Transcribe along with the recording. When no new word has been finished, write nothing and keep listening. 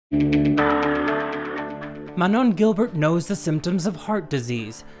Manon Gilbert knows the symptoms of heart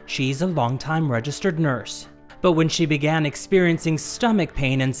disease. She's a longtime registered nurse. But when she began experiencing stomach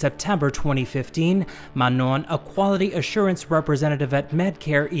pain in September 2015, Manon, a quality assurance representative at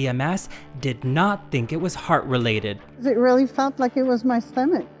MedCare EMS, did not think it was heart-related. It really felt like it was my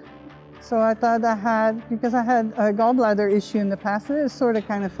stomach. So I thought because I had a gallbladder issue in the past, it sort of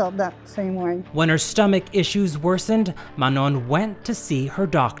kind of felt that same way. When her stomach issues worsened, Manon went to see her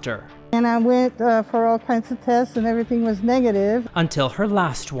doctor. And I went for all kinds of tests and everything was negative. Until her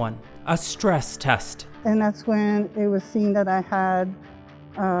last one, a stress test. And that's when it was seen that I had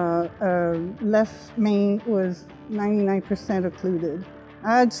left main was 99% occluded.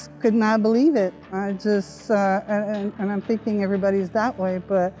 I just could not believe it. I just, and I'm thinking everybody's that way,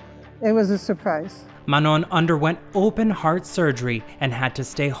 but it was a surprise. Manon underwent open heart surgery and had to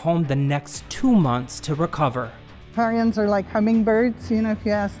stay home the next 2 months to recover. Parents are like hummingbirds, you know, if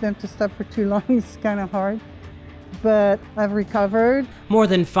you ask them to stop for too long, it's kind of hard. But I've recovered. More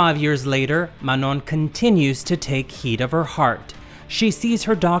than 5 years later, Manon continues to take heed of her heart. She sees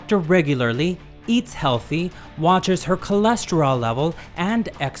her doctor regularly, eats healthy, watches her cholesterol level, and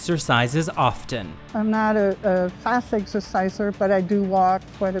exercises often. I'm not a fast exerciser, but I do walk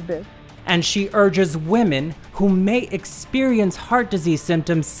quite a bit. And she urges women who may experience heart disease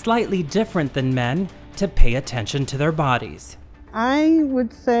symptoms slightly different than men to pay attention to their bodies. I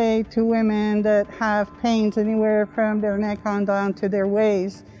would say to women that have pains anywhere from their neck on down to their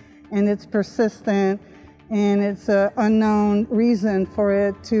waist, and it's persistent, and it's an unknown reason for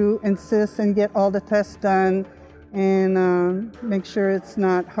it, to insist and get all the tests done and make sure it's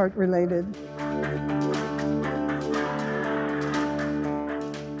not heart related.